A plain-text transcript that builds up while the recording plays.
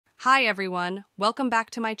Hi everyone, welcome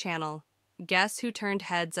back to my channel. Guess who turned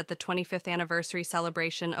heads at the 25th anniversary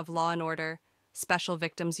celebration of Law & Order, Special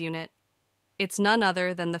Victims Unit? It's none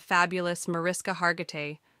other than the fabulous Mariska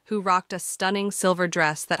Hargitay, who rocked a stunning silver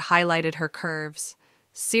dress that highlighted her curves.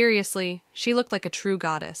 Seriously, she looked like a true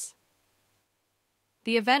goddess.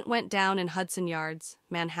 The event went down in Hudson Yards,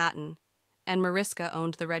 Manhattan, and Mariska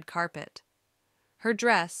owned the red carpet. Her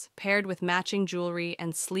dress, paired with matching jewelry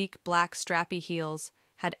and sleek black strappy heels,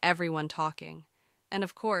 had everyone talking. And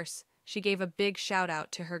of course, she gave a big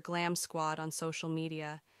shout-out to her glam squad on social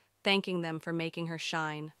media, thanking them for making her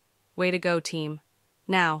shine. Way to go, team.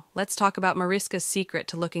 Now, let's talk about Mariska's secret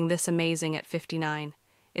to looking this amazing at 59.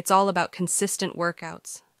 It's all about consistent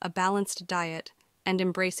workouts, a balanced diet, and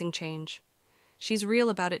embracing change. She's real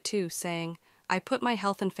about it too, saying, "I put my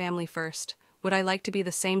health and family first. Would I like to be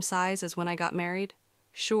the same size as when I got married?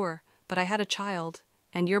 Sure, but I had a child,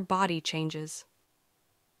 and your body changes."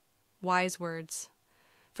 Wise words.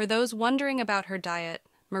 For those wondering about her diet,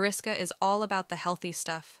 Mariska is all about the healthy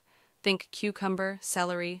stuff. Think cucumber,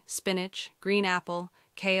 celery, spinach, green apple,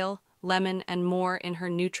 kale, lemon, and more in her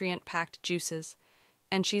nutrient-packed juices.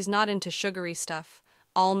 And she's not into sugary stuff.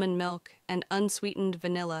 Almond milk and unsweetened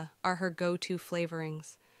vanilla are her go-to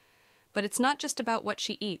flavorings. But it's not just about what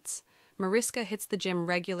she eats. Mariska hits the gym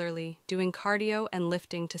regularly, doing cardio and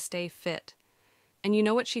lifting to stay fit. And you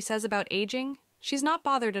know what she says about aging? She's not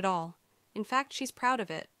bothered at all. In fact, she's proud of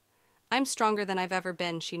it. "I'm stronger than I've ever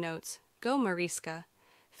been," she notes. Go Mariska.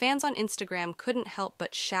 Fans on Instagram couldn't help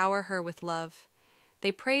but shower her with love.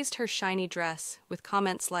 They praised her shiny dress, with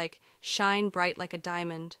comments like, "Shine bright like a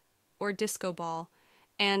diamond," or "Disco ball,"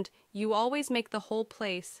 and "You always make the whole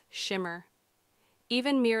place shimmer."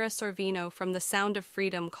 Even Mira Sorvino from The Sound of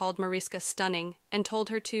Freedom called Mariska stunning and told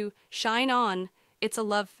her to "shine on, it's a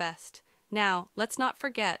love fest." Now, let's not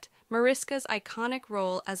forget Mariska's iconic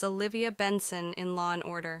role as Olivia Benson in Law &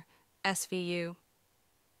 Order, SVU.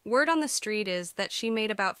 Word on the street is that she made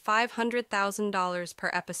about $500,000 per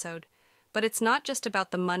episode, but it's not just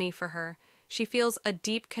about the money for her. She feels a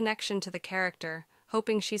deep connection to the character,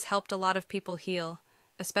 hoping she's helped a lot of people heal,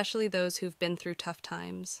 especially those who've been through tough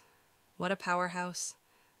times. What a powerhouse.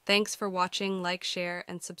 Thanks for watching, like, share,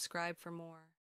 and subscribe for more.